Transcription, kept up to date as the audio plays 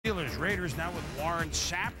Vegas Raiders now with Warren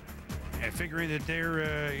Sapp, figuring that they're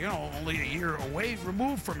only a year away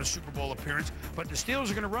removed from a Super Bowl appearance. But the Steelers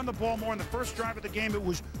are going to run the ball more. In the first drive of the game, it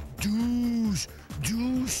was Deuce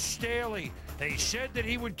Staley. They said that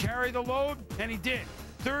he would carry the load, and he did.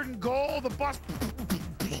 3rd and goal, the bus,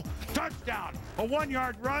 touchdown, a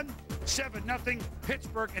 1-yard run, 7-0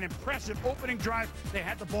 Pittsburgh. An impressive opening drive. They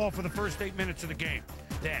had the ball for the first 8 minutes of the game.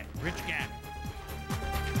 Then Rich Gannon.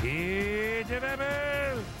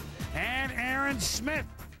 And Aaron Smith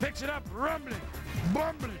picks it up, rumbling,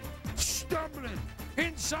 bumbling, stumbling,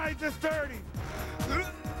 inside the 30.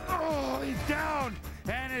 Oh, he's down.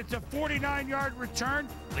 And it's a 49-yard return.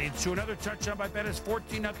 Leads to another touchdown by Bettis,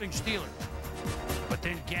 14-0 Steelers. But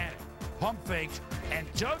then Gannon pump fakes, and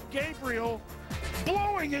Doug Gabriel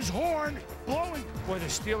blowing his horn, blowing. Boy, the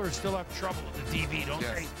Steelers still have trouble at the DB, don't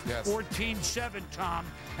they? Yes. 14-7, Tom,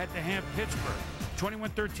 at the Ham Pittsburgh.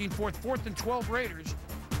 21-13, 4th and 12 Raiders.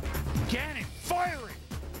 Gannon firing.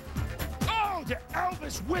 Oh, to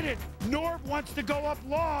Elvis Whitted. Norv wants to go up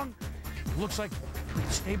long. Looks like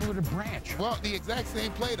Stabler to Branch. Well, the exact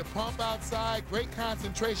same play, the pump outside, great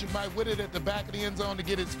concentration by Whitted at the back of the end zone to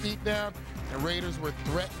get his feet down. The Raiders were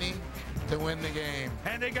threatening to win the game.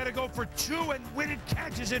 And they got to go for 2, and Whitted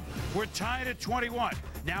catches it. We're tied at 21.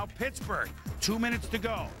 Now Pittsburgh, 2 minutes to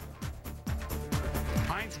go.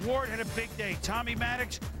 Hines Ward had a big day. Tommy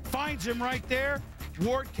Maddox finds him right there.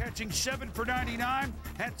 Ward catching 7 for 99.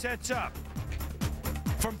 That sets up.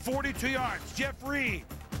 From 42 yards, Jeff Reed.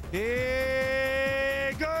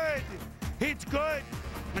 Good. It's good.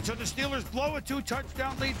 And so the Steelers blow a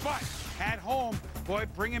 2-touchdown lead, but at home, boy,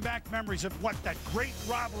 bringing back memories of what that great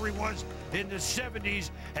rivalry was in the 70s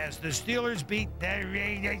as the Steelers beat the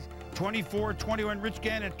Raiders 24-21. Rich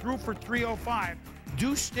Gannon threw for 305.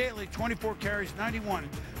 Deuce Staley, 24 carries, 91.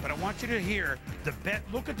 But I want you to hear the bet.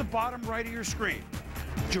 Look at the bottom right of your screen.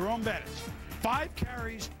 Jerome Bettis, 5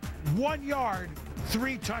 carries, 1 yard,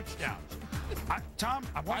 3 touchdowns. Tom,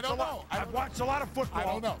 I've watched a lot of football. I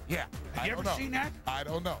don't know. Yeah. Have you ever seen that? I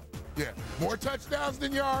don't know. Yeah. More touchdowns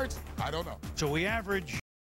than yards? I don't know. So we average